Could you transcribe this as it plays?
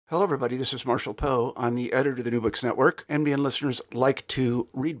Hello, everybody. This is Marshall Poe. I'm the editor of the New Books Network. NBN listeners like to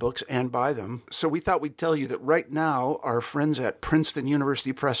read books and buy them. So we thought we'd tell you that right now, our friends at Princeton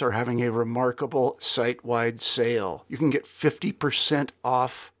University Press are having a remarkable site-wide sale. You can get 50%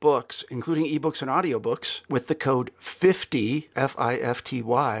 off books, including ebooks and audiobooks, with the code 50,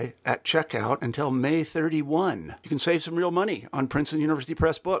 F-I-F-T-Y, at checkout until May 31. You can save some real money on Princeton University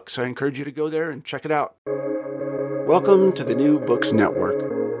Press books. I encourage you to go there and check it out. Welcome to the New Books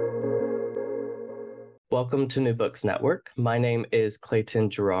Network. Welcome to New Books Network. My name is Clayton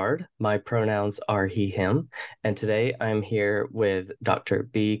Gerard. My pronouns are he, him, and today I'm here with Dr.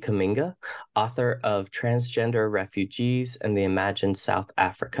 B. Camminga, author of Transgender Refugees and the Imagined South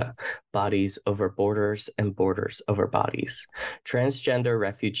Africa, Bodies Over Borders and Borders Over Bodies. Transgender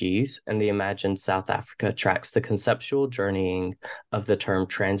Refugees and the Imagined South Africa tracks the conceptual journeying of the term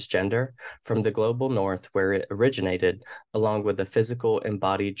transgender from the global north where it originated, along with the physical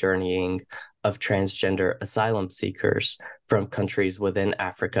embodied journeying of transgender asylum seekers from countries within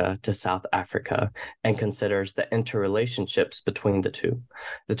Africa to South Africa, and considers the interrelationships between the two.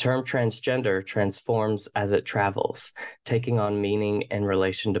 The term transgender transforms as it travels, taking on meaning in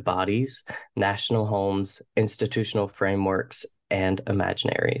relation to bodies, national homes, institutional frameworks, and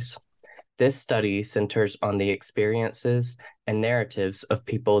imaginaries. This study centers on the experiences and narratives of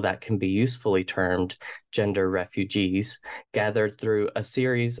people that can be usefully termed gender refugees, gathered through a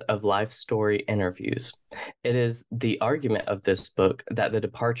series of life story interviews. It is the argument of this book that the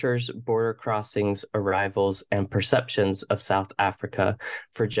departures, border crossings, arrivals, and perceptions of South Africa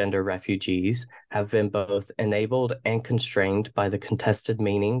for gender refugees have been both enabled and constrained by the contested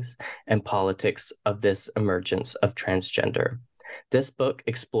meanings and politics of this emergence of transgender. This book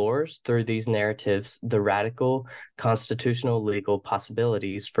explores, through these narratives, the radical constitutional legal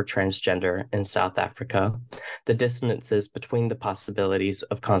possibilities for transgender in South Africa, the dissonances between the possibilities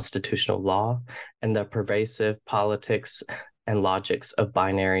of constitutional law and the pervasive politics and logics of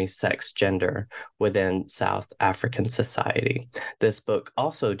binary sex gender within South African society. This book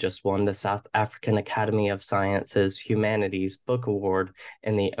also just won the South African Academy of Sciences Humanities Book Award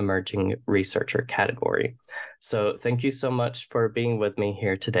in the Emerging Researcher category. So thank you so much for being with me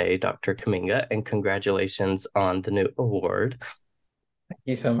here today, Dr. Camminga, and congratulations on the new award. Thank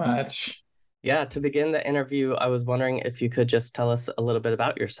you so much. Yeah, to begin the interview, I was wondering if you could just tell us a little bit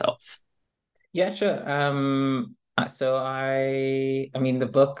about yourself. Yeah, sure. So the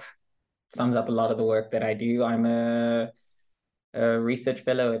book sums up a lot of the work that I do. I'm a research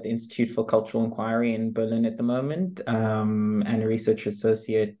fellow at the Institute for Cultural Inquiry in Berlin at the moment, and a research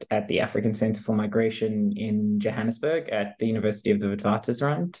associate at the African Center for Migration in Johannesburg at the University of the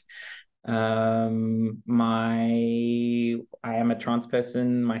Witwatersrand. I am a trans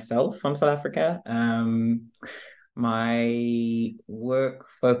person myself from South Africa. My work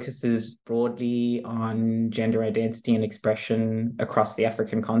focuses broadly on gender identity and expression across the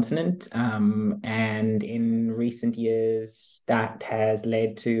African continent. And in recent years, that has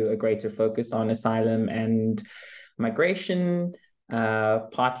led to a greater focus on asylum and migration,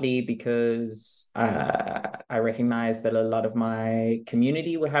 partly because I recognize that a lot of my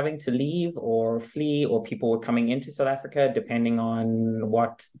community were having to leave or flee, or people were coming into South Africa, depending on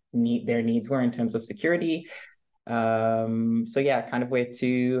what their needs were in terms of security. So yeah, kind of wear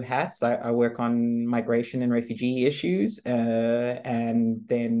two hats. I work on migration and refugee issues, and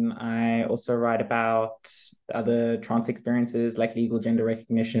then I also write about other trans experiences like legal gender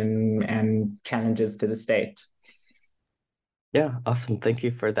recognition and challenges to the state. Yeah, awesome. Thank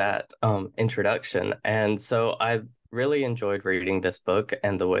you for that introduction. And so I've really enjoyed reading this book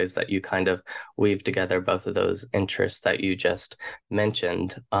and the ways that you kind of weave together both of those interests that you just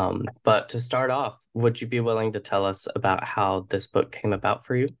mentioned. But to start off, would you be willing to tell us about how this book came about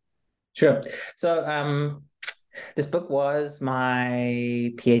for you? Sure. So this book was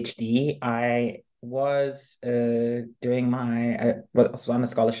my PhD. I was was on a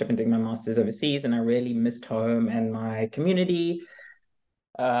scholarship and doing my master's overseas, and I really missed home and my community.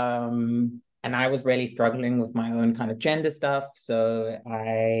 And I was really struggling with my own kind of gender stuff. So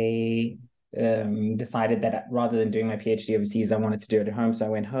I decided that rather than doing my PhD overseas, I wanted to do it at home. So I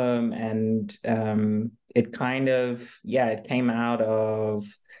went home, and it came out of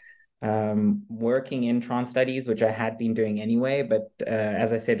working in trans studies, which I had been doing anyway. But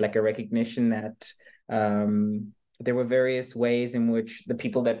as I said, like a recognition that there were various ways in which the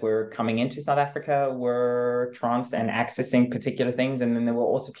people that were coming into South Africa were trans and accessing particular things. And then there were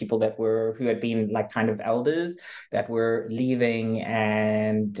also people who had been like kind of elders that were leaving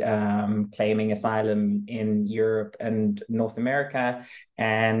and claiming asylum in Europe and North America.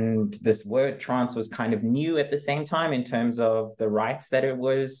 And this word trans was kind of new at the same time in terms of the rights that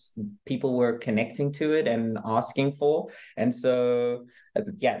people were connecting to it and asking for. And so,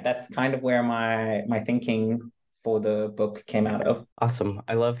 yeah, that's kind of where my thinking for the book came out of. Awesome.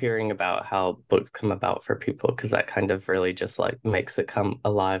 I love hearing about how books come about for people, because that kind of really just like makes it come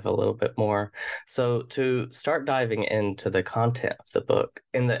alive a little bit more. So to start diving into the content of the book,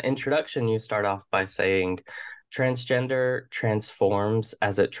 in the introduction, you start off by saying, transgender transforms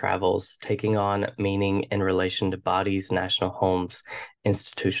as it travels, taking on meaning in relation to bodies, national homes,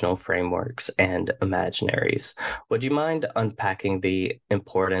 institutional frameworks, and imaginaries. Would you mind unpacking the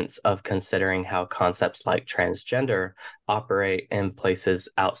importance of considering how concepts like transgender operate in places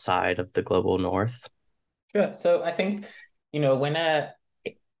outside of the global north? Sure. So I think, when at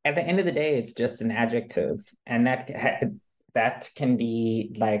the end of the day, it's just an adjective, and that can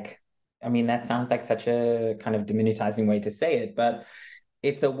be like, I mean, that sounds like such a kind of diminutizing way to say it, but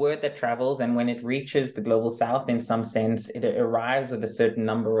it's a word that travels, and when it reaches the global south, in some sense, it arrives with a certain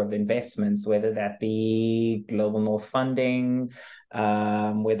number of investments, whether that be global north funding,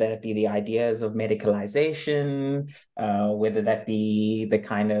 whether it be the ideas of medicalization, whether that be the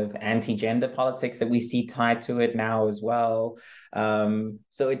kind of anti-gender politics that we see tied to it now as well.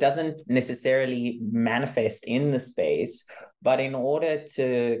 So it doesn't necessarily manifest in the space, but in order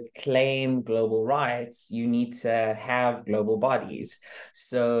to claim global rights, you need to have global bodies.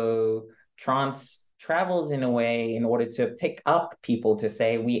 So trans travels in a way in order to pick up people to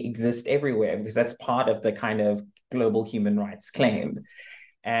say we exist everywhere, because that's part of the kind of global human rights claim.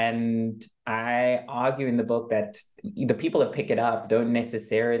 And I argue in the book that the people that pick it up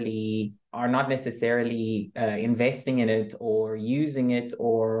are not necessarily investing in it or using it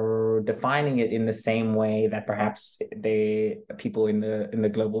or defining it in the same way that perhaps people in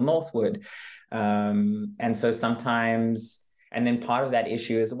the global north would. And so sometimes, and then part of that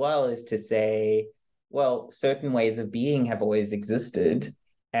issue as well is to say, well, certain ways of being have always existed,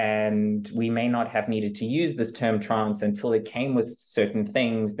 and we may not have needed to use this term trans until it came with certain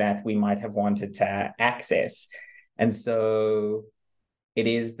things that we might have wanted to access. And so it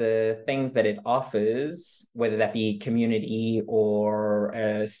is the things that it offers, whether that be community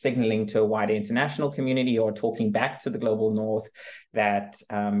or signaling to a wider international community or talking back to the global north, that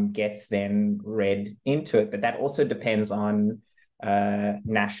gets then read into it. But that also depends on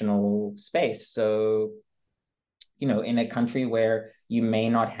national space. So, in a country where you may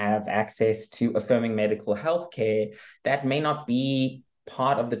not have access to affirming medical health care, that may not be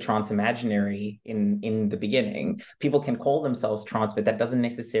part of the trans imaginary in the beginning. People can call themselves trans, but that doesn't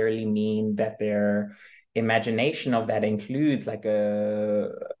necessarily mean that their imagination of that includes like a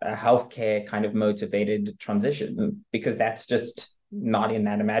healthcare kind of motivated transition, because that's just not in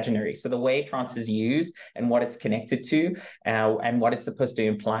that imaginary. So the way trans is used and what it's connected to and what it's supposed to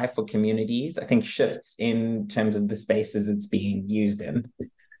imply for communities, I think shifts in terms of the spaces it's being used in.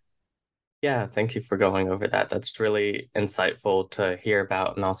 Yeah, thank you for going over that. That's really insightful to hear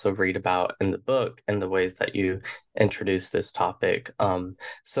about and also read about in the book and the ways that you introduce this topic.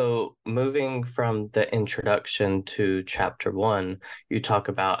 So moving from the introduction to chapter 1, you talk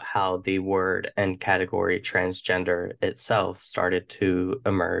about how the word and category transgender itself started to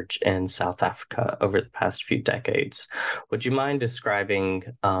emerge in South Africa over the past few decades. Would you mind describing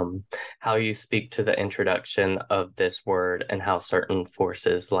how you speak to the introduction of this word and how certain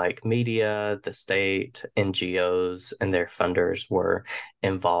forces like media, the state, NGOs, and their funders were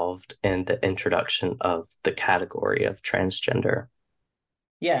involved in the introduction of the category of transgender?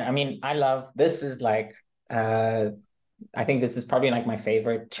 Yeah, I mean, this is like, I think this is probably like my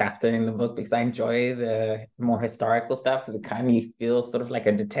favorite chapter in the book, because I enjoy the more historical stuff, because it kind of feels sort of like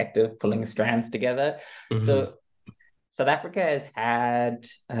a detective pulling strands together. Mm-hmm. So South Africa has had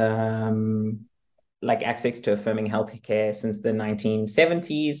like access to affirming healthcare since the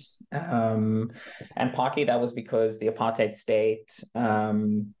 1970s. And partly that was because the apartheid state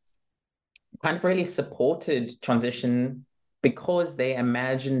kind of really supported transition because they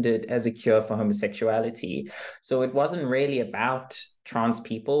imagined it as a cure for homosexuality. So it wasn't really about trans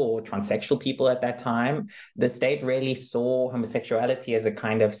people or transsexual people at that time. The state really saw homosexuality as a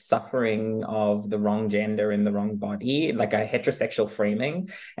kind of suffering of the wrong gender in the wrong body, like a heterosexual framing.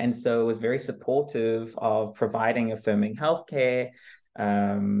 And so it was very supportive of providing affirming healthcare.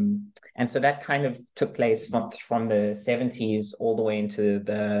 And so that kind of took place from the 70s all the way into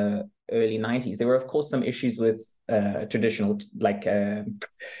the early 90s. There were, of course, some issues with traditional, like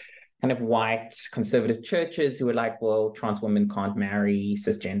kind of white conservative churches who were like, well, trans women can't marry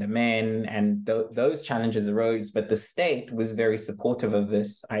cisgender men, and those challenges arose, but the state was very supportive of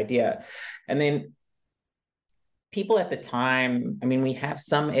this idea. And then people at the time, I mean, we have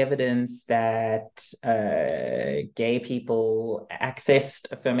some evidence that gay people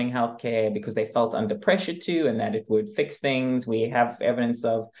accessed affirming healthcare because they felt under pressure to, and that it would fix things. We have evidence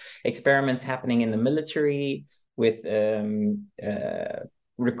of experiments happening in the military with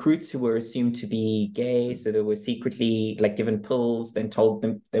recruits who were assumed to be gay, so they were secretly like given pills, then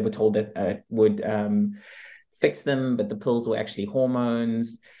they were told that would fix them, but the pills were actually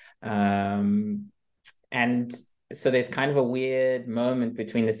hormones. And so there's kind of a weird moment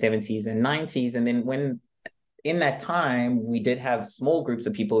between the 70s and 90s. And then when in that time, we did have small groups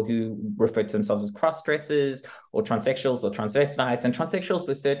of people who referred to themselves as cross-dressers or transsexuals or transvestites. And transsexuals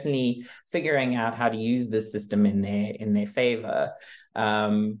were certainly figuring out how to use this system in their favor.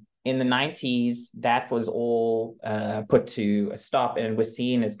 In the 90s, that was all put to a stop and was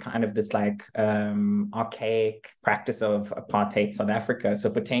seen as kind of this like archaic practice of apartheid South Africa.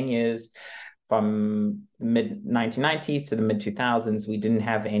 So for 10 years, from mid 1990s to the mid 2000s, we didn't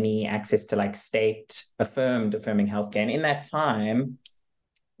have any access to like state affirming healthcare. And in that time,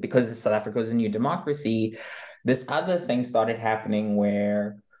 because South Africa was a new democracy, this other thing started happening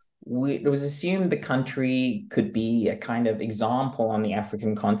where it was assumed the country could be a kind of example on the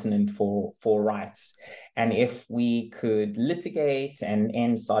African continent for rights. And if we could litigate and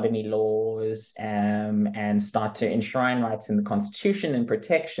end sodomy laws and start to enshrine rights in the constitution and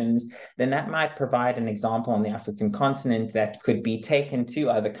protections, then that might provide an example on the African continent that could be taken to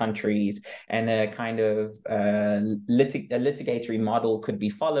other countries, and a kind of litigatory model could be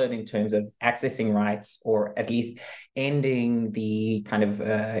followed in terms of accessing rights, or at least ending the kind of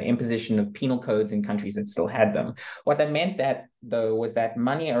imposition of penal codes in countries that still had them. What that meant that, though, was that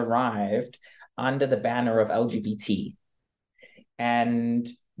money arrived under the banner of LGBT. And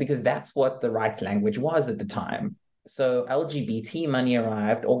because that's what the rights language was at the time. So LGBT money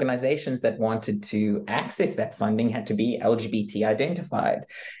arrived, organizations that wanted to access that funding had to be LGBT identified.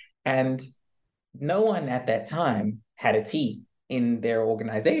 And no one at that time had a T in their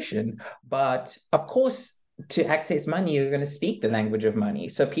organization. But of course, to access money, you're going to speak the language of money.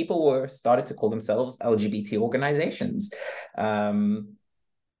 So people started to call themselves LGBT organizations.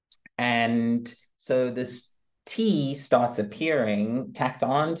 And so this T starts appearing tacked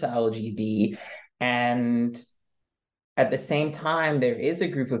on to LGBT. And at the same time, there is a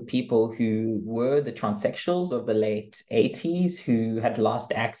group of people who were the transsexuals of the late 80s who had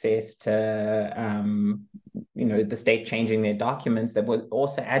lost access to, the state changing their documents, that were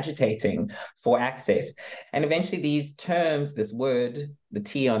also agitating for access. And eventually these terms, this word, the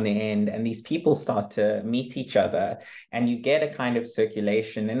T on the end, and these people start to meet each other, and you get a kind of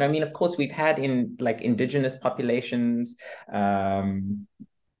circulation. And I mean, of course, we've had in like indigenous populations,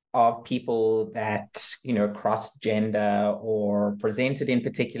 of people that, cross gender or presented in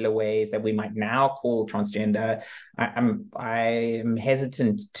particular ways that we might now call transgender. I'm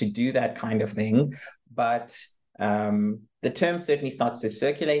hesitant to do that kind of thing, but the term certainly starts to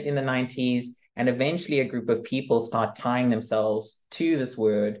circulate in the 90s, and eventually a group of people start tying themselves to this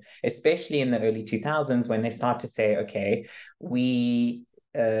word, especially in the early 2000s, when they start to say, okay, we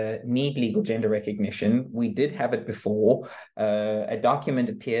need legal gender recognition. We did have it before. A document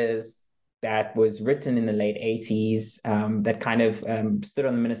appears that was written in the late 80s that kind of stood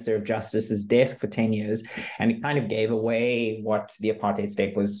on the Minister of Justice's desk for 10 years. And it kind of gave away what the apartheid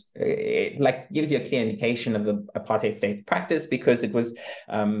state was, gives you a clear indication of the apartheid state practice, because it was,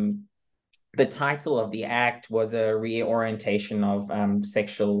 the title of the act was a reorientation of a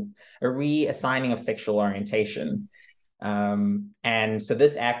reassigning of sexual orientation. And so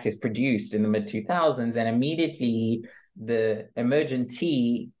this act is produced in the mid 2000s, and immediately the emergent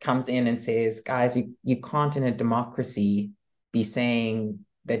T comes in and says, guys, you can't in a democracy be saying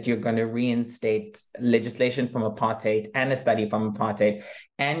that you're going to reinstate legislation from apartheid and a study from apartheid,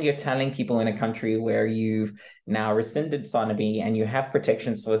 and you're telling people in a country where you've now rescinded sodomy and you have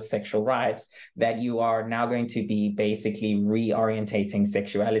protections for sexual rights, that you are now going to be basically reorientating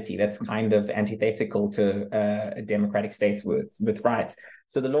sexuality. That's kind of antithetical to democratic states with rights.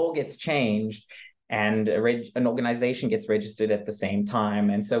 So the law gets changed, and an organization gets registered at the same time.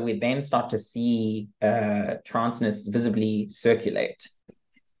 And so we then start to see transness visibly circulate.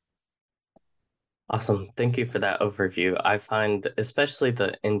 Awesome. Thank you for that overview. I find especially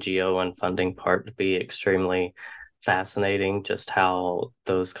the NGO and funding part to be extremely fascinating, just how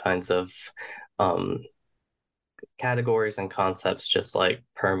those kinds of categories and concepts just like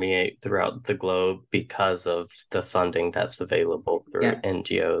permeate throughout the globe because of the funding that's available through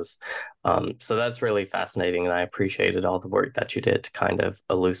NGOs. So that's really fascinating, and I appreciated all the work that you did to kind of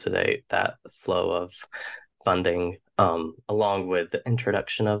elucidate that flow of funding, along with the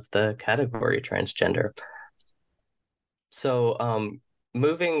introduction of the category transgender. So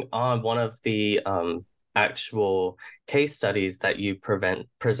moving on, one of the actual case studies that you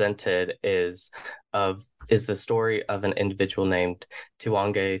presented is the story of an individual named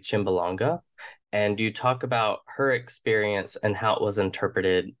Tiwange Chimbalanga. And you talk about her experience and how it was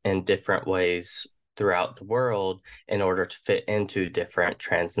interpreted in different ways throughout the world in order to fit into different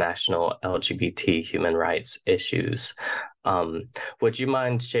transnational LGBT human rights issues. Would you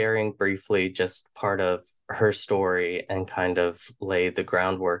mind sharing briefly just part of her story and kind of lay the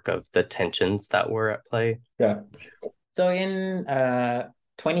groundwork of the tensions that were at play? Yeah. So in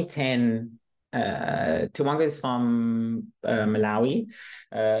 2010, Tiwange is from Malawi.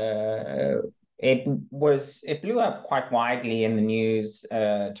 It blew up quite widely in the news.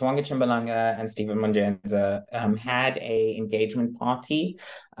 Tiwange Chimbalanga and Stephen Munjenza had a engagement party,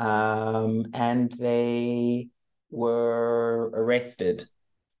 and they were arrested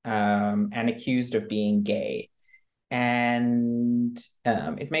and accused of being gay. And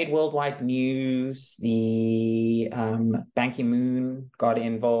it made worldwide news. The Ban Ki-moon got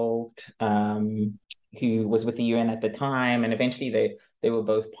involved, who was with the UN at the time, and eventually they were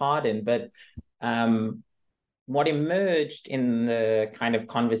both pardoned. But what emerged in the kind of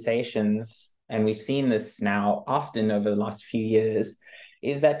conversations, and we've seen this now often over the last few years,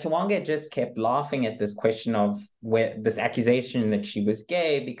 is that Tiwange just kept laughing at this question of this accusation that she was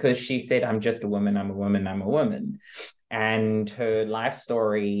gay, because she said, I'm just a woman, I'm a woman, I'm a woman. And her life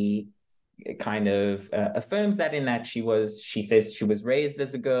story kind of affirms that, in that she says she was raised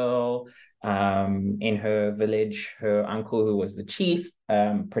as a girl. In her village, her uncle, who was the chief,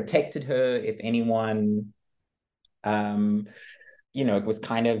 protected her if anyone was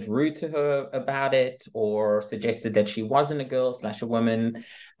kind of rude to her about it or suggested that she wasn't a girl / a woman.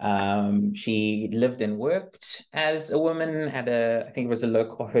 She lived and worked as a woman at I think it was a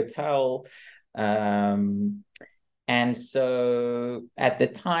local hotel. And so at the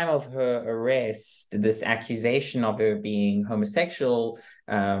time of her arrest, this accusation of her being homosexual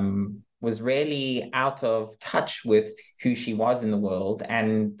was really out of touch with who she was in the world,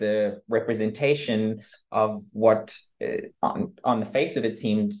 and the representation of what on the face of it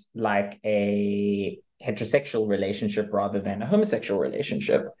seemed like a heterosexual relationship rather than a homosexual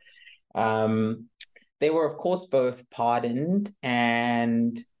relationship. They were, of course, both pardoned,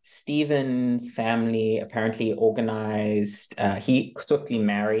 and Stephen's family apparently organized, he quickly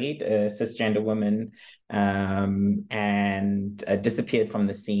married a cisgender woman and disappeared from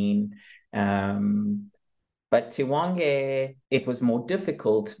the scene. But Tiwange, it was more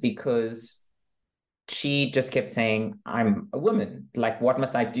difficult because she just kept saying, I'm a woman. Like, what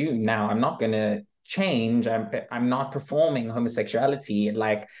must I do now? I'm not going to change. I'm not performing homosexuality.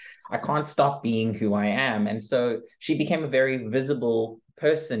 Like, I can't stop being who I am. And so she became a very visible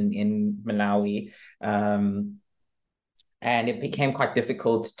person in Malawi. And it became quite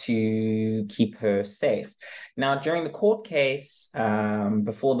difficult to keep her safe. Now, during the court case,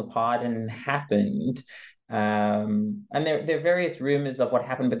 before the pardon happened, and there are various rumors of what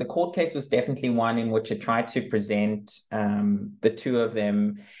happened, but the court case was definitely one in which it tried to present the two of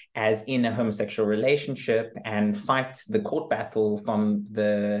them as in a homosexual relationship and fight the court battle from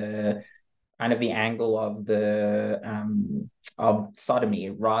the kind of the angle of sodomy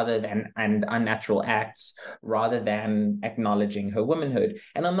and unnatural acts, rather than acknowledging her womanhood.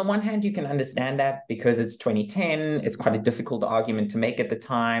 And on the one hand, you can understand that because it's 2010, it's quite a difficult argument to make at the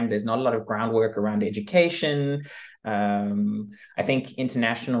time. There's not a lot of groundwork around education. I think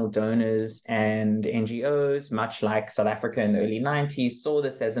international donors and NGOs, much like South Africa in the early 90s, saw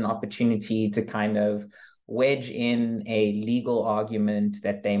this as an opportunity to kind of wedge in a legal argument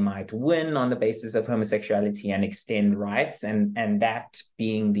that they might win on the basis of homosexuality and extend rights, and that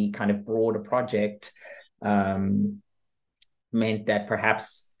being the kind of broader project meant that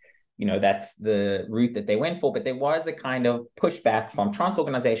perhaps that's the route that they went for. But there was a kind of pushback from trans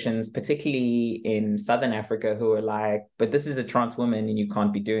organizations, particularly in Southern Africa, who were like, but this is a trans woman and you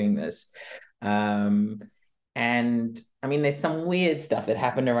can't be doing this. And I mean, there's some weird stuff that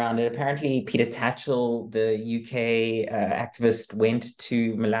happened around it. Apparently, Peter Tatchell, the UK activist, went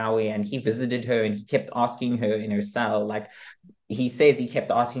to Malawi and he visited her and he kept asking her in her cell, like, he says he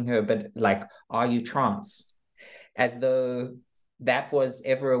kept asking her, but like, are you trans? As though that was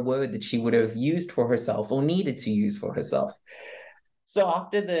ever a word that she would have used for herself or needed to use for herself. So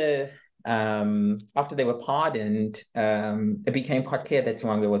after the after they were pardoned, it became quite clear that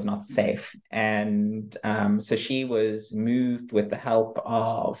Tuanga was not safe. And so she was moved with the help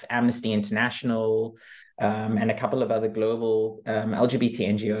of Amnesty International and a couple of other global LGBT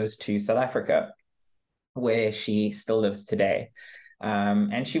NGOs to South Africa, where she still lives today.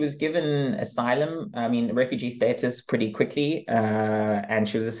 And she was given asylum, refugee status pretty quickly. And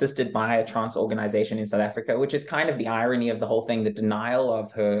she was assisted by a trans organization in South Africa, which is kind of the irony of the whole thing, the denial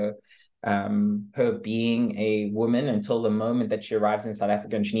of her being a woman until the moment that she arrives in South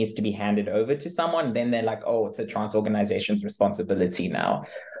Africa and she needs to be handed over to someone. Then they're like, oh, it's a trans organization's responsibility now.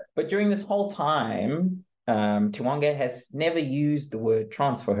 But during this whole time, Tuanga has never used the word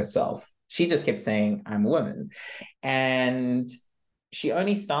trans for herself. She just kept saying, I'm a woman. And she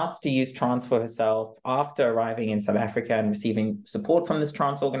only starts to use trans for herself after arriving in South Africa and receiving support from this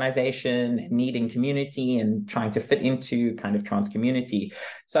trans organization and needing community and trying to fit into kind of trans community.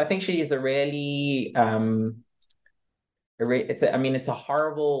 So I think she is a really, it's a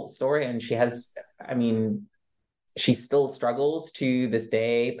horrible story, and she still struggles to this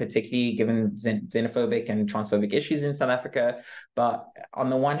day, particularly given xenophobic and transphobic issues in South Africa. But on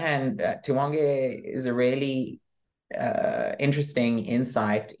the one hand, Tuanga is a really interesting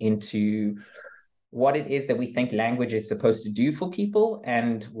insight into what it is that we think language is supposed to do for people,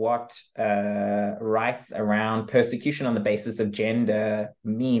 and what rights around persecution on the basis of gender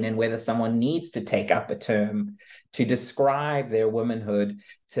mean, and whether someone needs to take up a term to describe their womanhood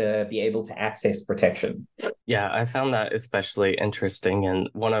to be able to access protection. Yeah, I found that especially interesting. And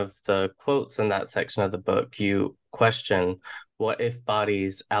one of the quotes in that section of the book, you question, what if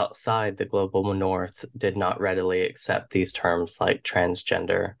bodies outside the global north did not readily accept these terms like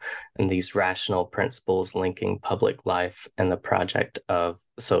transgender and these rational principles linking public life and the project of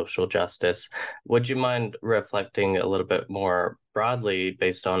social justice? Would you mind reflecting a little bit more broadly,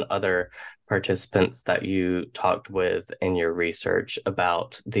 based on other participants that you talked with in your research,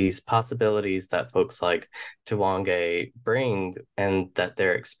 about these possibilities that folks like Tuanga bring and that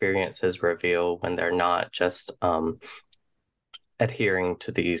their experiences reveal when they're not just adhering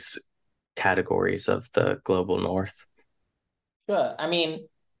to these categories of the global north? Sure.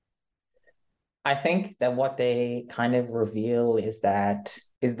 I think that what they kind of reveal is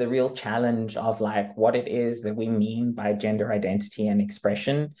the real challenge of like what it is that we mean by gender identity and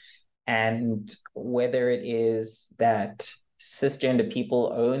expression, and whether it is that cisgender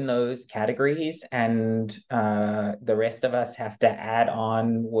people own those categories and the rest of us have to add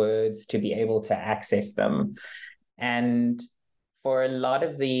on words to be able to access them. And for a lot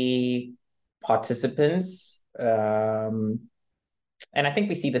of the participants, and I think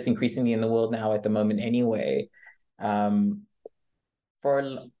we see this increasingly in the world now at the moment anyway, for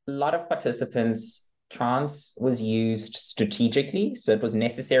a lot of participants, trans was used strategically, so it was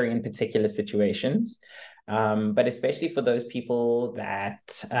necessary in particular situations. But especially for those people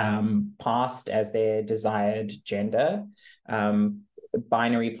that passed as their desired gender,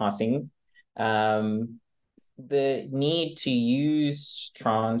 binary passing, the need to use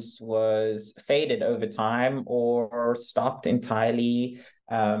trans was faded over time or stopped entirely.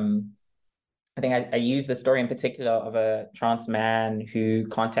 I think I use the story in particular of a trans man who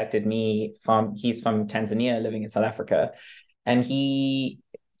contacted me he's from Tanzania, living in South Africa. And he,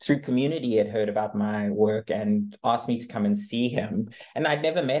 through community, had heard about my work and asked me to come and see him. And I'd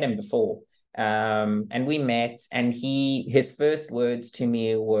never met him before. And we met, and his first words to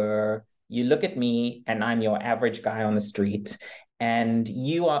me were, you look at me and I'm your average guy on the street, and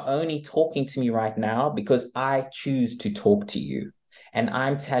you are only talking to me right now because I choose to talk to you. And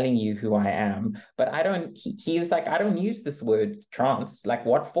I'm telling you who I am. But he was like, I don't use this word trans. Like,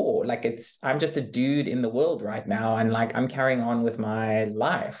 what for? Like, I'm just a dude in the world right now. And like, I'm carrying on with my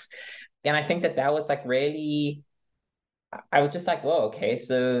life. And I think that was like really, I was just like, whoa, okay.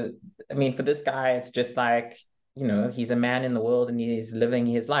 So, for this guy, it's just like, he's a man in the world and he's living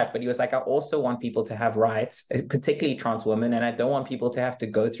his life. But he was like, I also want people to have rights, particularly trans women. And I don't want people to have to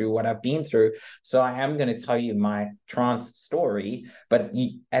go through what I've been through. So I am going to tell you my trans story.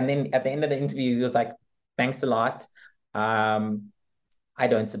 And then at the end of the interview, he was like, thanks a lot. I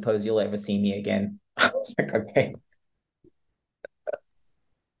don't suppose you'll ever see me again. I was like, okay.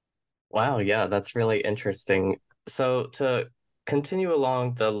 Wow, yeah, that's really interesting. So to continue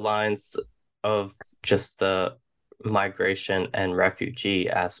along the lines of just the migration and refugee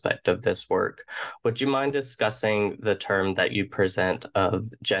aspect of this work, would you mind discussing the term that you present of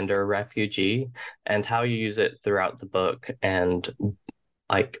gender refugee and how you use it throughout the book, and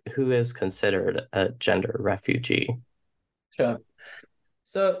like who is considered a gender refugee? Sure.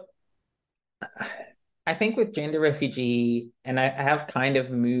 So I think with gender refugee, and I have kind of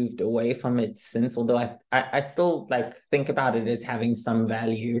moved away from it since, although I still like think about it as having some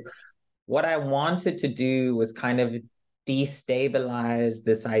value. What I wanted to do was kind of destabilize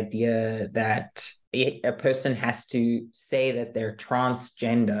this idea that a person has to say that they're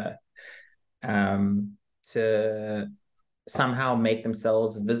transgender to somehow make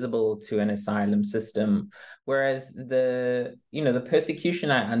themselves visible to an asylum system. Whereas the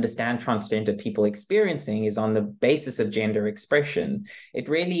persecution I understand transgender people experiencing is on the basis of gender expression. It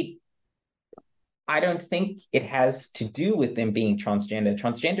really, I don't think it has to do with them being transgender.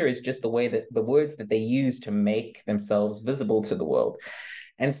 Transgender is just the way that the words that they use to make themselves visible to the world.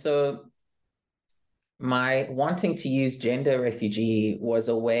 And so my wanting to use gender refugee was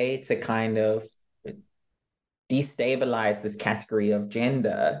a way to kind of destabilize this category of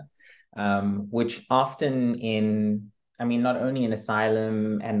gender, which often I mean, not only in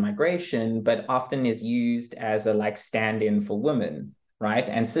asylum and migration, but often is used as a like stand-in for women, right?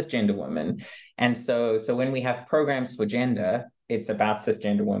 And cisgender women. And so when we have programs for gender, it's about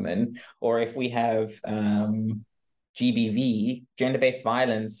cisgender women. Or if we have GBV, gender-based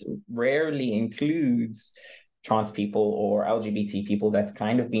violence rarely includes trans people or LGBT people. That's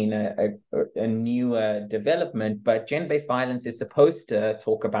kind of been a newer development, but gender-based violence is supposed to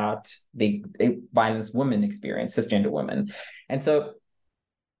talk about the violence women experience, cisgender women. And so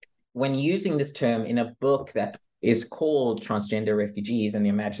when using this term in a book that is called Transgender Refugees and the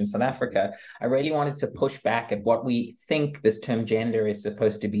Imagined South Africa, I really wanted to push back at what we think this term gender is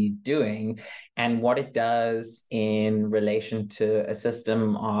supposed to be doing and what it does in relation to a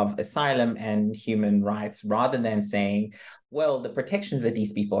system of asylum and human rights, rather than saying, well, the protections that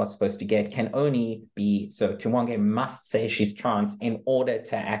these people are supposed to get can only be, so Tiwange must say she's trans in order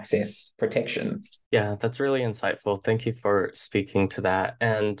to access protection. Yeah, that's really insightful. Thank you for speaking to that.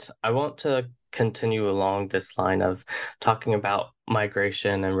 And I want to continue along this line of talking about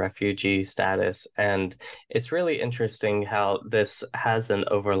migration and refugee status. And it's really interesting how this has an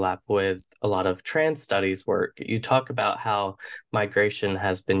overlap with a lot of trans studies work. You talk about how migration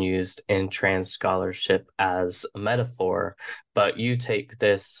has been used in trans scholarship as a metaphor, but you take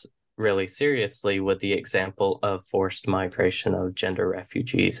this really seriously with the example of forced migration of gender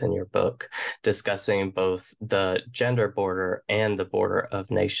refugees in your book, discussing both the gender border and the border of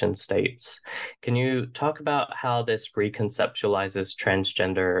nation states. Can you talk about how this reconceptualizes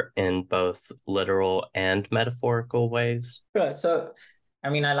transgender in both literal and metaphorical ways? Sure. So, I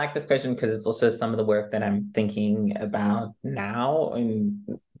mean, I like this question because it's also some of the work that I'm thinking about now in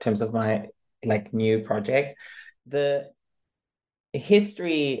terms of my like new project. The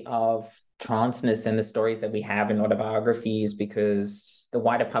history of transness and the stories that we have in autobiographies, because the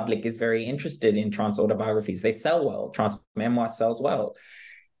wider public is very interested in trans autobiographies. They sell well. Trans memoir sells well.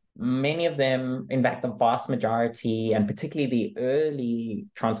 Many of them, in fact, the vast majority, and particularly the early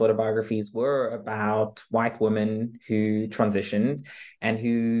trans autobiographies, were about white women who transitioned and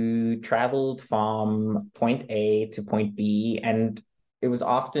who traveled from point A to point B, and it was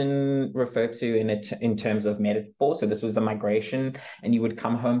often referred to in terms of metaphor. So this was a migration, and you would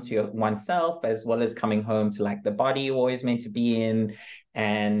come home to oneself as well as coming home to like the body you're always meant to be in.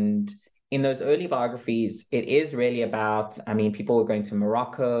 And in those early biographies, it is really about, I mean, people were going to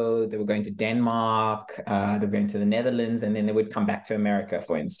Morocco, they were going to Denmark, they were going to the Netherlands, and then they would come back to America,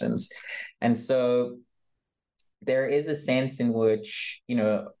 for instance. And so there is a sense in which,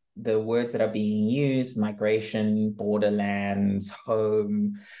 the words that are being used, migration, borderlands,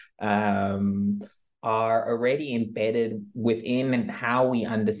 home, are already embedded within how we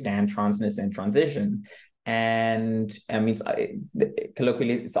understand transness and transition. And I mean,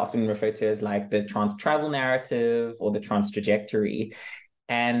 colloquially, it's often referred to as like the trans travel narrative or the trans trajectory.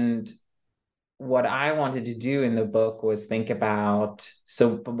 And what I wanted to do in the book was think about,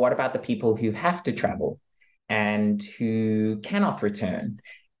 so but what about the people who have to travel and who cannot return?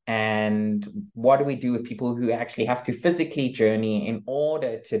 And what do we do with people who actually have to physically journey in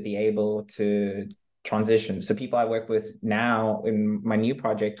order to be able to transition? So people I work with now in my new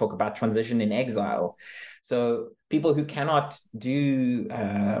project talk about transition in exile. So people who cannot do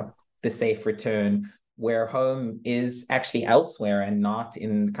the safe return, where home is actually elsewhere and not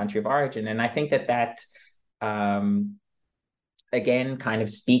in the country of origin. And I think that again kind of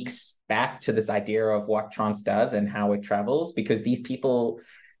speaks back to this idea of what trans does and how it travels, because these people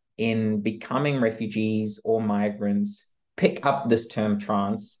in becoming refugees or migrants pick up this term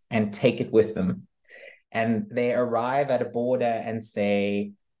trans and take it with them. And they arrive at a border and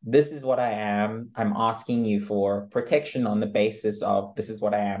say, this is what I am. I'm asking you for protection on the basis of this is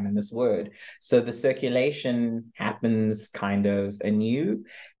what I am in this word. So the circulation happens kind of anew,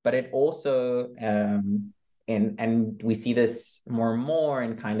 but it also, and we see this more and more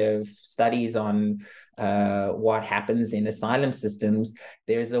in kind of studies on what happens in asylum systems.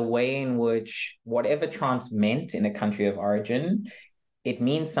 There's a way in which whatever trans meant in a country of origin, it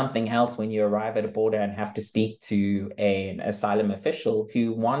means something else when you arrive at a border and have to speak to an asylum official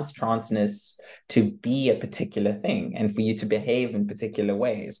who wants transness to be a particular thing and for you to behave in particular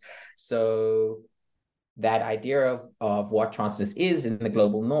ways. So that idea of what transness is in the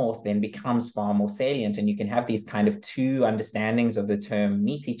global north then becomes far more salient, and you can have these kind of two understandings of the term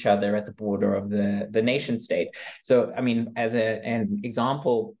meet each other at the border of the nation state. So, I mean, as an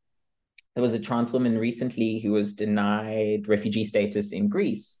example, there was a trans woman recently who was denied refugee status in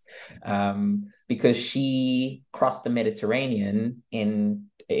Greece because she crossed the Mediterranean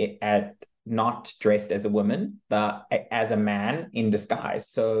at not dressed as a woman, but as a man in disguise.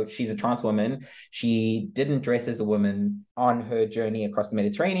 So she's a trans woman. She didn't dress as a woman on her journey across the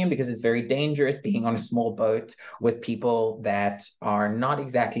Mediterranean because it's very dangerous being on a small boat with people that are not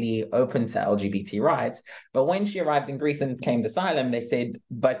exactly open to LGBT rights. But when she arrived in Greece and claimed asylum, they said,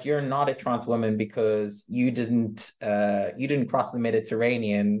 but you're not a trans woman because you didn't cross the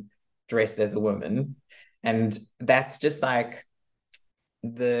Mediterranean dressed as a woman. And that's just like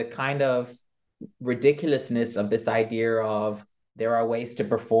the kind of ridiculousness of this idea of there are ways to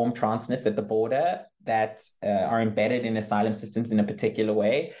perform transness at the border that are embedded in asylum systems in a particular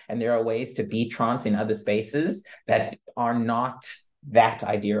way, and there are ways to be trans in other spaces that are not that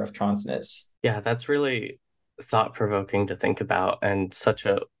idea of transness. Yeah, that's really thought-provoking to think about, and such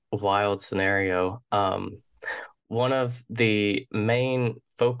a wild scenario. One of the main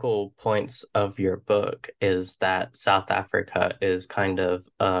focal points of your book is that South Africa is kind of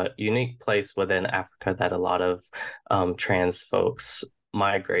a unique place within Africa that a lot of trans folks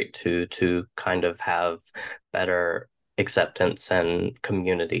migrate to kind of have better acceptance and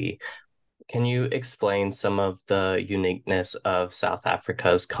community. Can you explain some of the uniqueness of South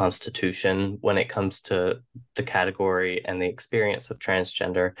Africa's constitution when it comes to the category and the experience of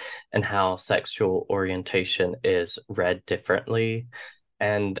transgender, and how sexual orientation is read differently?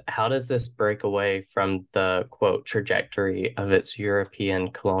 And how does this break away from the, quote, trajectory of its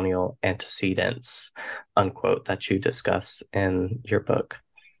European colonial antecedents, unquote, that you discuss in your book?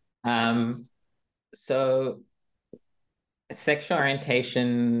 So sexual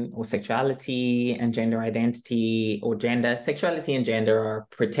orientation or sexuality and gender identity or gender, sexuality and gender are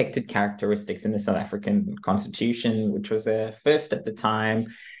protected characteristics in the South African Constitution, which was a first at the time.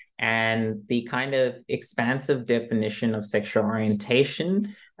 And the kind of expansive definition of sexual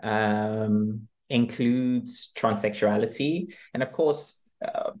orientation includes transsexuality. And of course,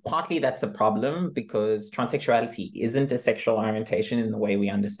 partly that's a problem because transsexuality isn't a sexual orientation in the way we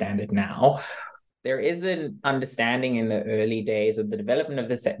understand it now. There is an understanding in the early days of the development of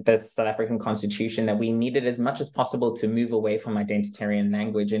the South African Constitution that we needed as much as possible to move away from identitarian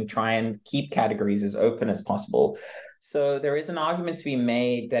language and try and keep categories as open as possible. So there is an argument to be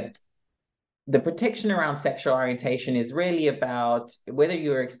made that the protection around sexual orientation is really about whether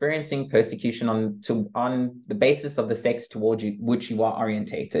you're experiencing persecution on the basis of the sex towards which you are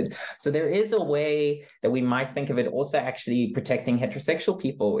orientated. So there is a way that we might think of it also actually protecting heterosexual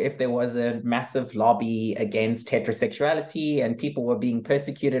people. If there was a massive lobby against heterosexuality and people were being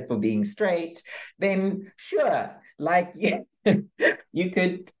persecuted for being straight, then sure, like yeah, you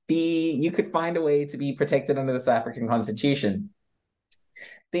could find a way to be protected under the South African Constitution.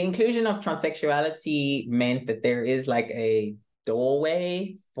 The inclusion of transsexuality meant that there is like a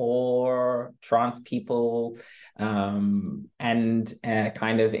doorway for trans people and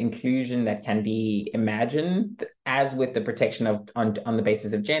kind of inclusion that can be imagined, as with the protection of on the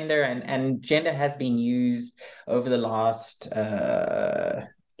basis of gender, and gender has been used over the last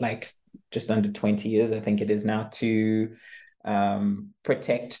like just under 20 years, I think it is now, to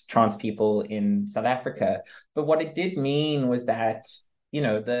protect trans people in South Africa. But what it did mean was that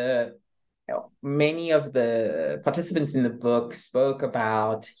many of the participants in the book spoke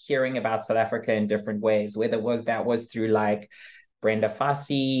about hearing about South Africa in different ways, whether that was through like Brenda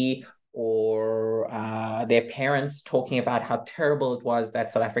Fassie or their parents talking about how terrible it was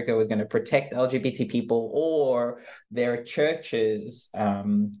that South Africa was going to protect LGBT people, or their churches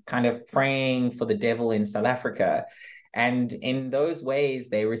kind of praying for the devil in South Africa. And in those ways,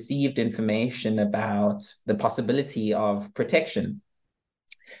 they received information about the possibility of protection.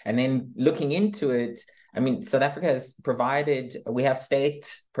 And then looking into it, I mean, South Africa has we have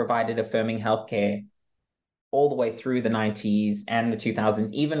state-provided affirming healthcare all the way through the 90s and the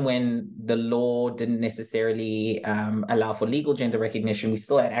 2000s, even when the law didn't necessarily allow for legal gender recognition, we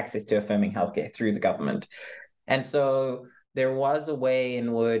still had access to affirming healthcare through the government. And so there was a way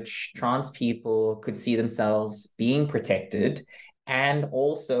in which trans people could see themselves being protected and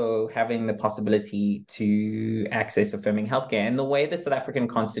also having the possibility to access affirming healthcare. And the way the South African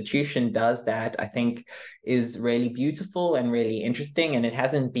Constitution does that, I think, is really beautiful and really interesting. And it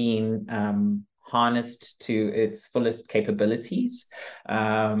hasn't been harnessed to its fullest capabilities.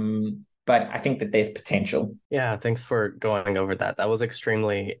 But I think that there's potential. Yeah, thanks for going over that. That was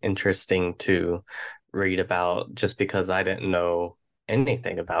extremely interesting to read about, just because I didn't know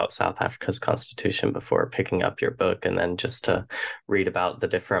anything about South Africa's constitution before picking up your book, and then just to read about the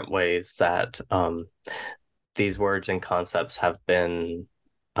different ways that these words and concepts have been,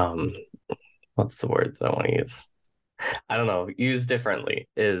 what's the word that I want to use? I don't know, used differently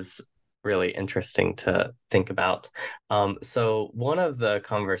is really interesting to think about. So one of the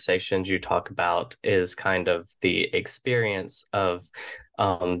conversations you talk about is kind of the experience of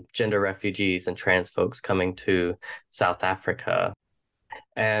gender refugees and trans folks coming to South Africa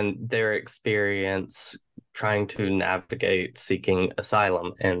and their experience trying to navigate seeking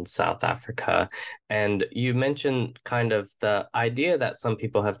asylum in South Africa. And you mentioned kind of the idea that some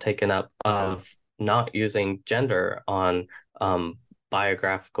people have taken up of not using gender on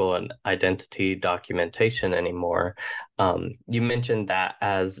biographical and identity documentation anymore. You mentioned that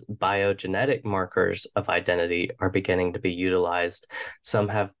as biogenetic markers of identity are beginning to be utilized, some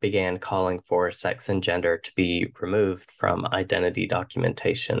have began calling for sex and gender to be removed from identity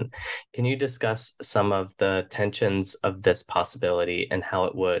documentation. Can you discuss some of the tensions of this possibility and how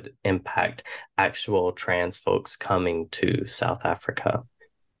it would impact actual trans folks coming to South Africa?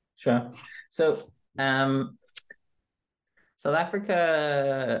 Sure. So, South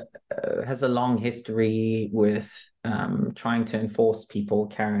Africa has a long history with trying to enforce people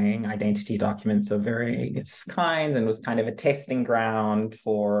carrying identity documents of various kinds, and was kind of a testing ground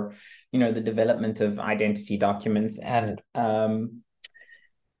for, the development of identity documents. And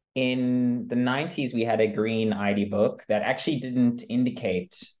in the 90s, we had a green ID book that actually didn't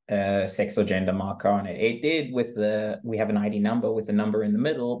indicate a sex or gender marker on it. It did we have an ID number with a number in the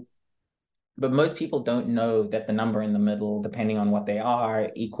middle. But most people don't know that the number in the middle, depending on what they are,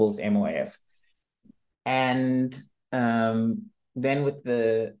 equals MOF. And then with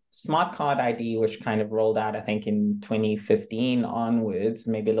the smart card ID, which kind of rolled out, I think, in 2015 onwards,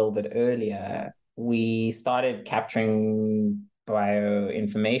 maybe a little bit earlier, we started capturing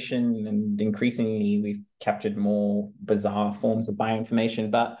bioinformation, and increasingly we've captured more bizarre forms of bioinformation.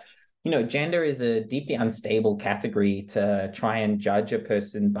 But gender is a deeply unstable category to try and judge a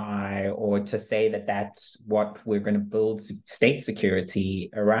person by, or to say that that's what we're going to build state security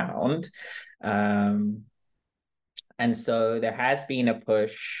around. And so there has been a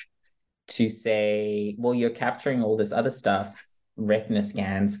push to say, well, you're capturing all this other stuff, retina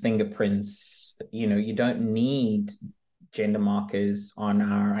scans, fingerprints, you don't need gender markers on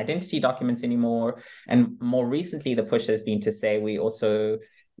our identity documents anymore. And more recently, the push has been to say we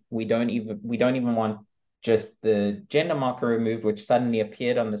don't even want just the gender marker removed, which suddenly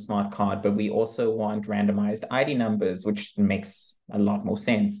appeared on the smart card, but we also want randomized ID numbers, which makes a lot more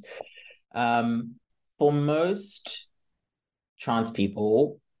sense. For most trans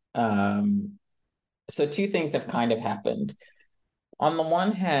people, so two things have kind of happened. On the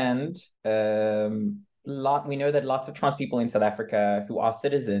one hand, we know that lots of trans people in South Africa who are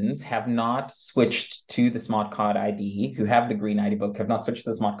citizens have not switched to the smart card ID, who have the green ID book, have not switched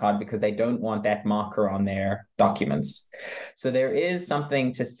to the smart card because they don't want that marker on their documents. So there is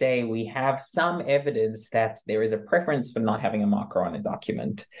something to say we have some evidence that there is a preference for not having a marker on a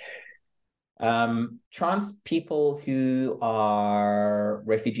document. Trans people who are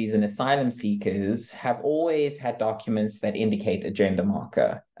refugees and asylum seekers have always had documents that indicate a gender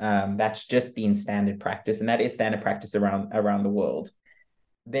marker. That's just been standard practice, and that is standard practice around the world.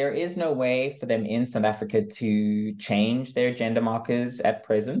 There is no way for them in South Africa to change their gender markers at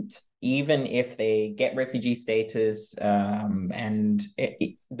present, even if they get refugee status. And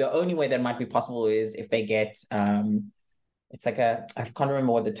the only way that might be possible is if they get it's like I can't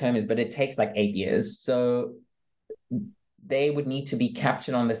remember what the term is, but it takes like 8 years. So they would need to be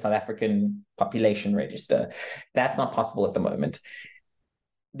captured on the South African population register. That's not possible at the moment.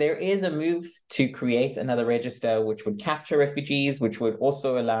 There is a move to create another register which would capture refugees, which would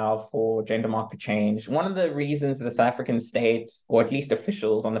also allow for gender marker change. One of the reasons the South African state, or at least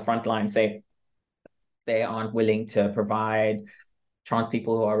officials on the front line, say they aren't willing to provide trans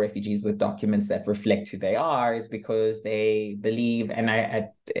people who are refugees with documents that reflect who they are is because they believe, and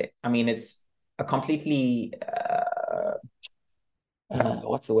I mean, it's a completely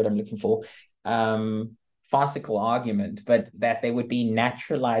what's the word I'm looking for? Farcical argument, but that they would be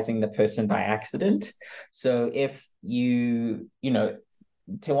naturalizing the person by accident. So if Tawanga,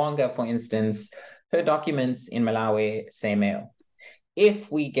 for instance, her documents in Malawi say male. If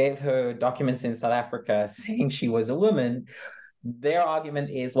we gave her documents in South Africa saying she was a woman, their argument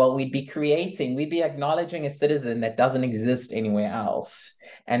is, well, we'd be acknowledging a citizen that doesn't exist anywhere else.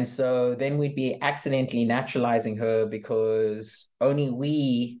 And so then we'd be accidentally naturalizing her because only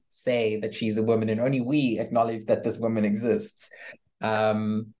we say that she's a woman and only we acknowledge that this woman exists,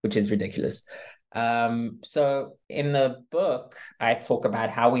 which is ridiculous. So in the book, I talk about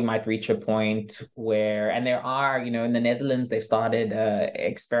how we might reach a point where, and there are, in the Netherlands, they've started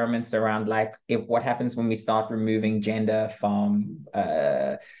experiments around what happens when we start removing gender from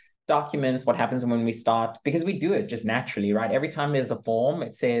documents, what happens when we start, because we do it just naturally, right? Every time there's a form,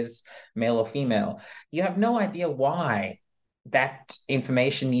 it says male or female. You have no idea why that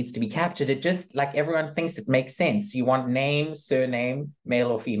information needs to be captured. It just, everyone thinks it makes sense. You want name, surname,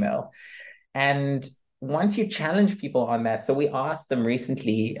 male or female. And once you challenge people on that, so we asked them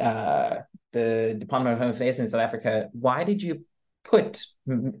recently, the Department of Home Affairs in South Africa, why did you put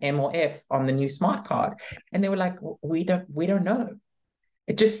M or F on the new smart card? And they were like, we don't know.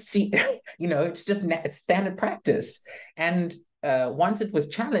 It just it's just it's standard practice. And once it was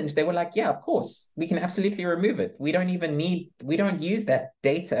challenged, they were like, yeah, of course, we can absolutely remove it. We don't use that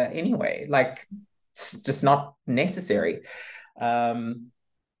data anyway. It's just not necessary.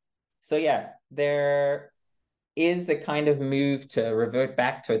 So yeah, there is a kind of move to revert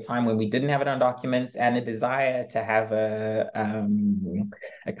back to a time when we didn't have it on documents, and a desire to have a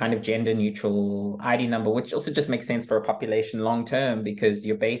kind of gender neutral ID number, which also just makes sense for a population long term, because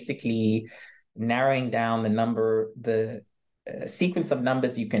you're basically narrowing down the sequence of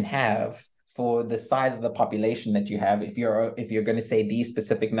numbers you can have for the size of the population that you have. If you're going to say these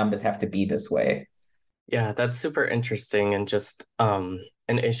specific numbers have to be this way. Yeah, that's super interesting, and just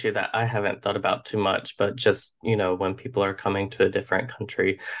an issue that I haven't thought about too much, but just, when people are coming to a different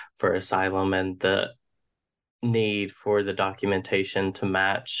country for asylum and the need for the documentation to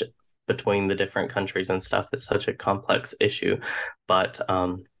match between the different countries and stuff, it's such a complex issue. But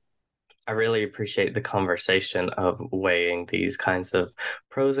I really appreciate the conversation of weighing these kinds of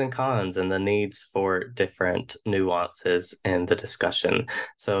pros and cons and the needs for different nuances in the discussion.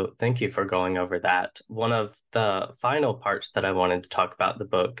 So thank you for going over that. One of the final parts that I wanted to talk about the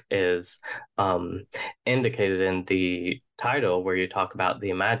book is indicated in the title, where you talk about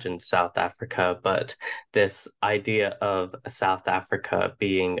the imagined South Africa, but this idea of South Africa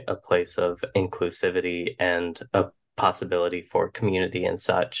being a place of inclusivity and a possibility for community and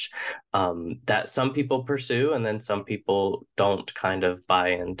such, that some people pursue, and then some people don't kind of buy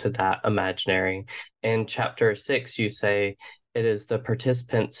into that imaginary. In chapter 6, you say it is the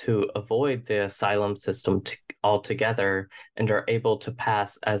participants who avoid the asylum system altogether and are able to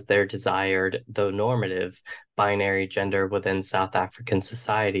pass as their desired, though normative, binary gender within South African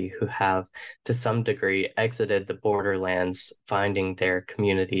society who have, to some degree, exited the borderlands, finding their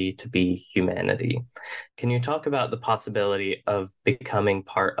community to be humanity. Can you talk about the possibility of becoming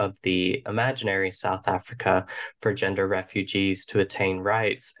part of the imaginary South Africa for gender refugees to attain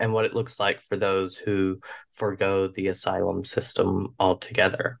rights, and what it looks like for those who forgo the asylum system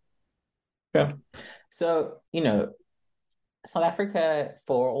altogether? Sure. So, South Africa,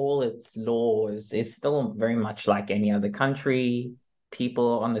 for all its laws, is still very much like any other country.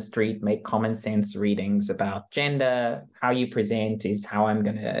 People on the street make common sense readings about gender. How you present is how I'm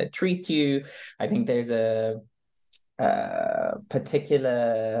going to treat you. I think there's a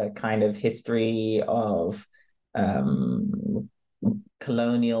particular kind of history of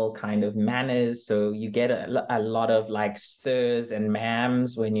colonial kind of manners, so you get a lot of sirs and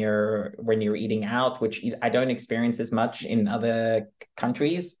ma'ams when you're eating out, which I don't experience as much in other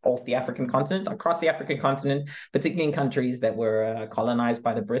countries across the African continent, particularly in countries that were colonized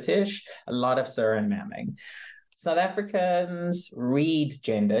by the British. A lot of sir and ma'aming. South Africans read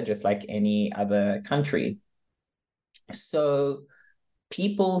gender just like any other country. So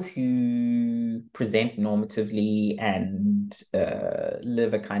people who present normatively and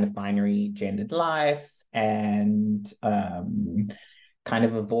live a kind of binary gendered life and kind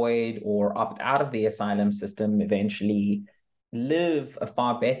of avoid or opt out of the asylum system eventually live a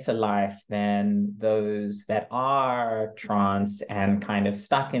far better life than those that are trans and kind of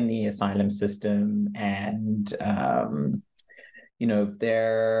stuck in the asylum system, and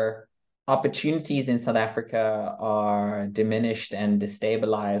their opportunities in South Africa are diminished and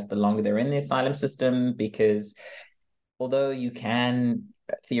destabilized the longer they're in the asylum system, because although you can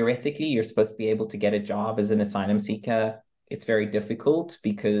theoretically, you're supposed to be able to get a job as an asylum seeker. It's very difficult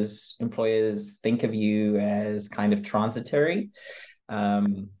because employers think of you as kind of transitory.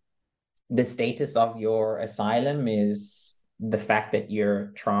 The status of your asylum is the fact that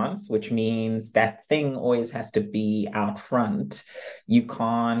you're trans, which means that thing always has to be out front. You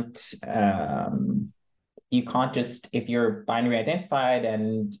can't just, if you're binary identified,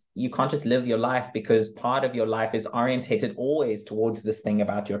 and you can't just live your life because part of your life is orientated always towards this thing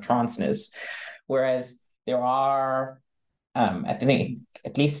about your transness. Whereas there are, I think,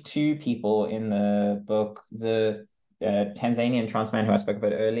 at least two people in the book, the Tanzanian trans man who I spoke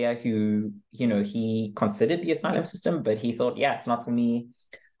about earlier, who, he considered the asylum system, but he thought, yeah, it's not for me.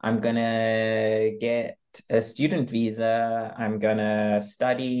 I'm going to get a student visa. I'm going to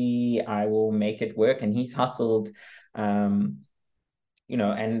study. I will make it work. And he's hustled, and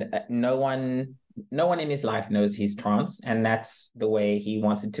no one in his life knows he's trans, and that's the way he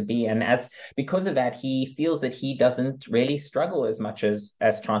wants it to be. And because of that, he feels that he doesn't really struggle as much as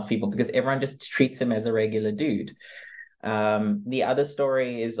trans people, because everyone just treats him as a regular dude. The other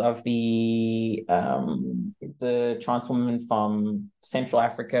story is of the trans woman from Central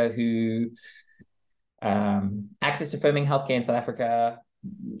Africa who access affirming healthcare in South Africa,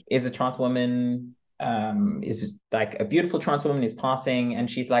 is a trans woman, is like a beautiful trans woman, is passing, and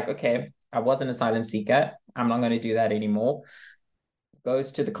she's like, okay, I was an asylum seeker, I'm not going to do that anymore.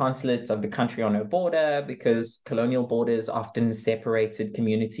 Goes to the consulates of the country on her border, because colonial borders often separated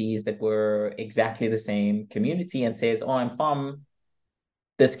communities that were exactly the same community, and says, oh, I'm from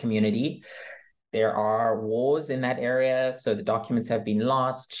this community. There are wars in that area, so the documents have been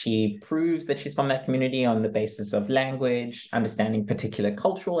lost. She proves that she's from that community on the basis of language, understanding particular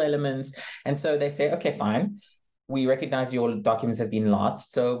cultural elements. And so they say, okay, fine, we recognize your documents have been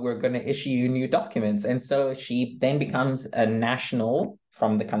lost, so we're going to issue you new documents. And so she then becomes a national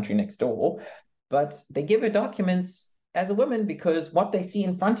from the country next door, but they give her documents as a woman because what they see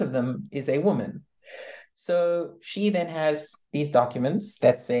in front of them is a woman. So she then has these documents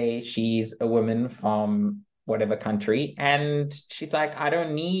that say she's a woman from whatever country, and she's like, I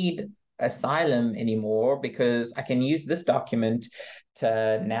don't need asylum anymore because I can use this document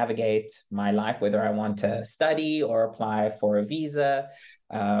to navigate my life, whether I want to study or apply for a visa.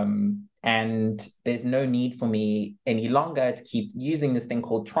 And there's no need for me any longer to keep using this thing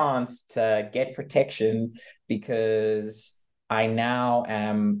called trans to get protection, because I now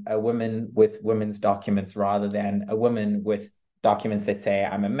am a woman with women's documents rather than a woman with documents that say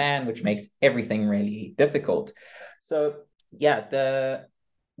I'm a man, which makes everything really difficult. So yeah,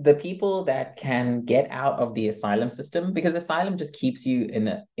 the people that can get out of the asylum system, because asylum just keeps you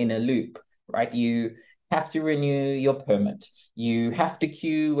in a loop, right? You have to renew your permit. You have to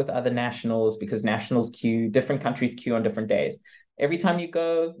queue with other nationals, because nationals queue, different countries queue on different days. Every time you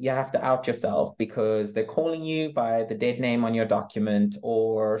go, you have to out yourself because they're calling you by the dead name on your document,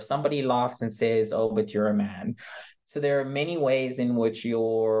 or somebody laughs and says, oh, but you're a man. So there are many ways in which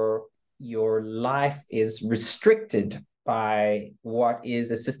your life is restricted by what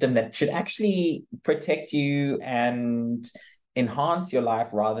is a system that should actually protect you and enhance your life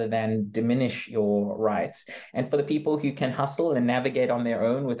rather than diminish your rights. And for the people who can hustle and navigate on their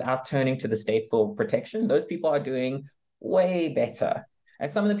own without turning to the state for protection, those people are doing way better. And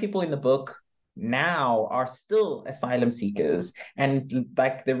some of the people in the book now are still asylum seekers. And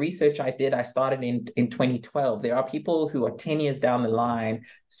like the research I did, I started in 2012. There are people who are 10 years down the line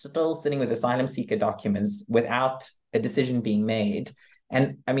still sitting with asylum seeker documents without a decision being made.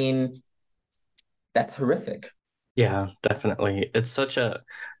 And I mean, that's horrific. Yeah, definitely. It's such a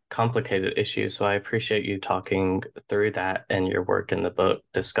complicated issue. So I appreciate you talking through that and your work in the book,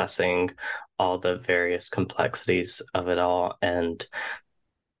 discussing all the various complexities of it all and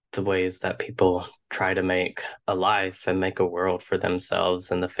the ways that people try to make a life and make a world for themselves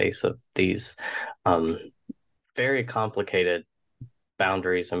in the face of these very complicated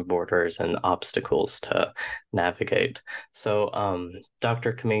boundaries and borders and obstacles to navigate. So,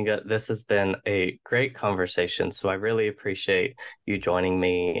 Dr. Camminga, this has been a great conversation. So I really appreciate you joining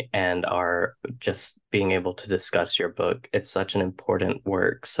me and our just being able to discuss your book. It's such an important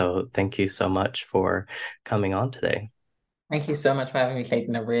work. So thank you so much for coming on today. Thank you so much for having me,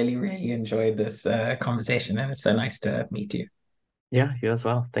 Clayton. I really, really enjoyed this conversation, and it's so nice to meet you. Yeah, you as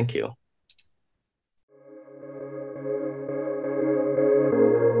well. Thank you.